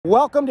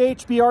Welcome to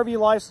HBRV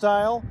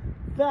Lifestyle.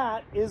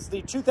 That is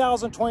the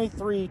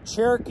 2023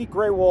 Cherokee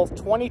Greywolf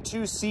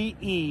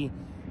 22CE.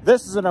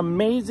 This is an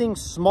amazing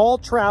small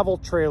travel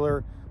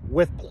trailer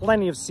with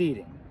plenty of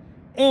seating.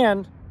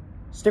 And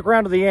stick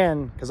around to the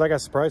end because I got a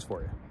surprise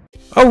for you.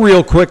 A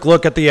real quick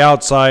look at the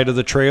outside of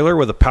the trailer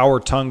with a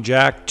power tongue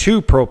jack,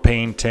 2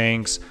 propane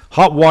tanks,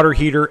 hot water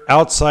heater,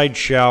 outside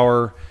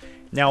shower.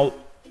 Now,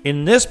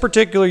 in this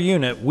particular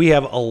unit, we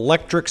have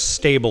electric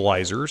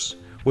stabilizers,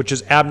 which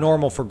is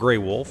abnormal for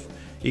Greywolf.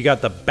 You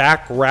got the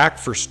back rack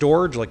for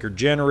storage, like your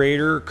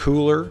generator,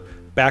 cooler,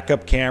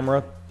 backup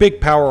camera, big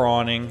power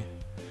awning,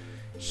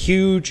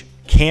 huge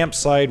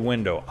campsite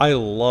window. I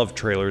love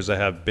trailers that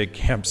have big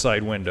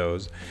campsite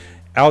windows.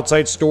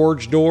 Outside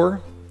storage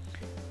door.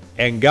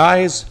 And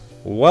guys,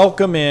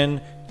 welcome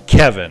in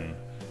Kevin.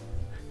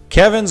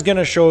 Kevin's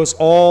gonna show us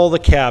all the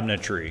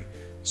cabinetry.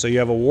 So you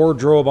have a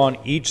wardrobe on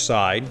each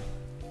side.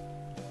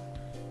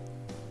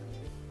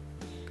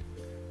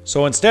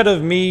 So instead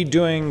of me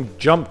doing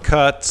jump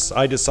cuts,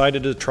 I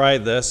decided to try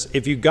this.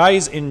 If you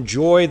guys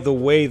enjoy the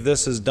way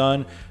this is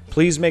done,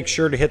 please make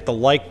sure to hit the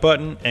like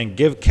button and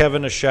give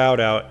Kevin a shout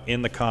out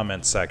in the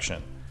comments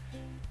section.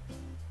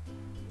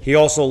 He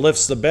also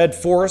lifts the bed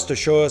for us to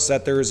show us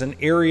that there is an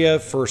area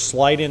for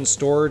slide-in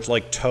storage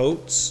like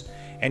totes,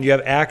 and you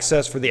have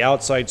access for the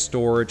outside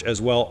storage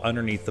as well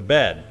underneath the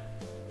bed.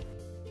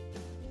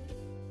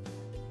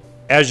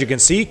 As you can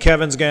see,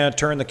 Kevin's going to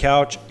turn the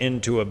couch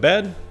into a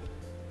bed.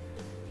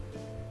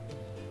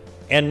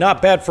 And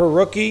not bad for a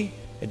rookie.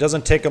 It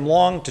doesn't take them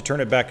long to turn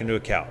it back into a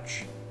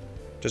couch.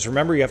 Just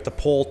remember, you have to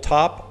pull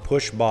top,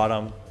 push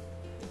bottom.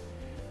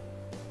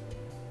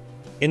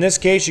 In this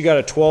case, you got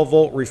a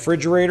 12-volt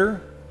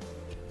refrigerator.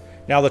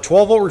 Now, the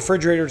 12-volt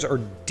refrigerators are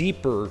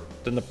deeper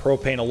than the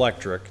propane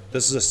electric.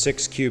 This is a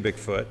 6 cubic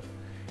foot.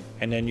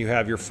 And then you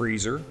have your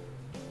freezer.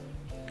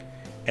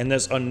 And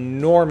this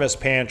enormous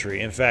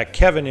pantry. In fact,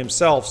 Kevin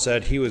himself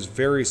said he was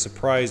very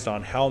surprised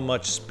on how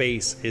much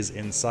space is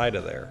inside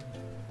of there.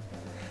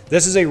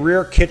 This is a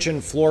rear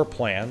kitchen floor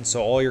plan,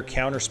 so all your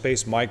counter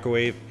space,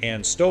 microwave,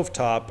 and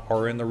stovetop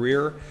are in the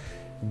rear.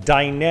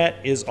 Dinette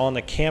is on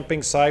the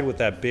camping side with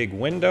that big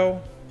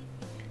window.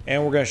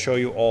 And we're going to show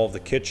you all of the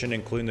kitchen,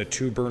 including the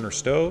 2-burner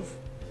stove.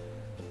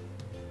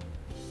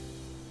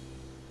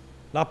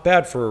 Not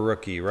bad for a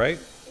rookie, right?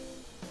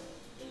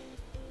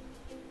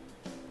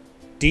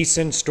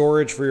 Decent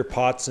storage for your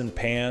pots and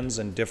pans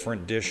and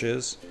different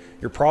dishes.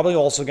 You're probably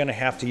also going to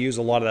have to use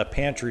a lot of that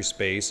pantry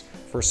space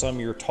for some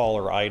of your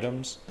taller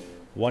items.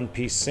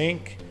 1-piece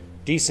sink,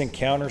 decent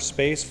counter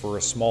space for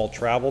a small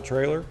travel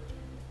trailer.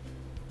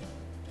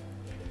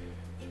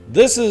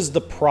 This is the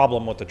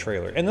problem with the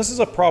trailer, and this is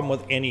a problem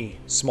with any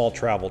small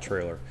travel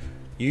trailer.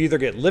 You either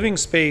get living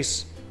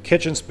space,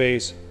 kitchen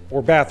space,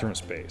 or bathroom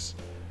space.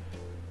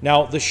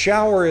 Now, the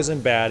shower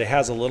isn't bad. It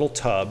has a little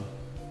tub.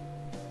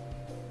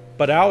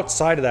 But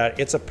outside of that,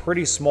 it's a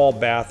pretty small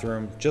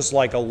bathroom, just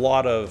like a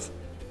lot of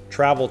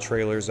travel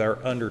trailers that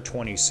are under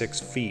 26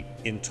 feet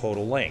in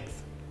total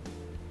length.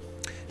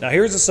 Now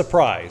here's a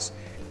surprise.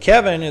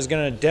 Kevin is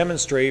going to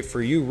demonstrate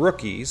for you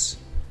rookies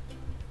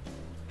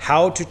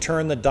how to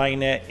turn the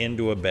dinette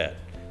into a bed.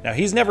 Now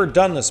he's never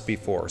done this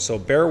before, so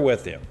bear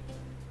with him.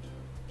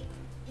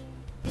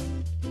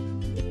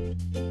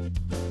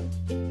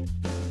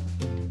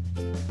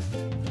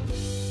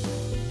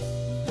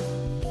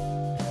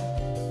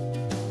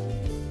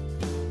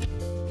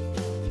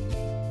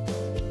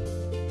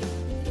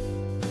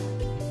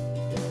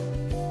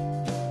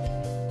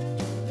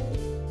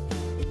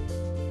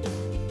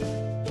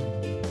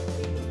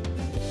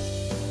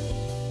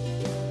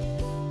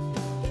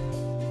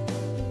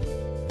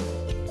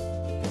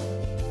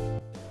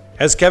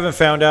 As Kevin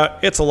found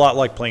out, it's a lot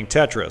like playing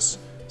Tetris.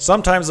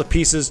 Sometimes the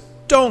pieces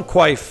don't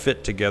quite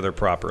fit together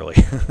properly.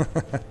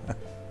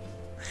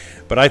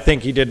 But I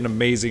think he did an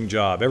amazing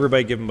job.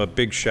 Everybody give him a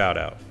big shout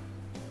out.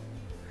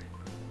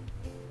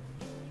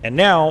 And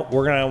now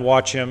we're going to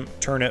watch him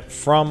turn it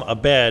from a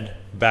bed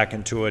back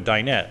into a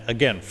dinette.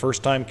 Again,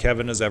 first time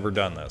Kevin has ever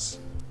done this.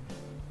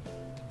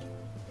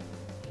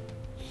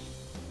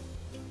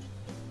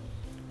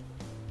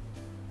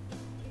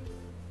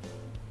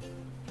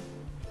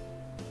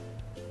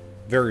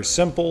 Very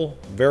simple,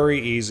 very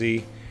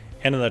easy.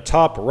 And in the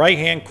top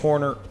right-hand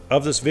corner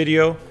of this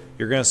video,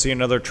 you're going to see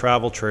another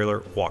travel trailer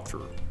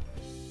walkthrough.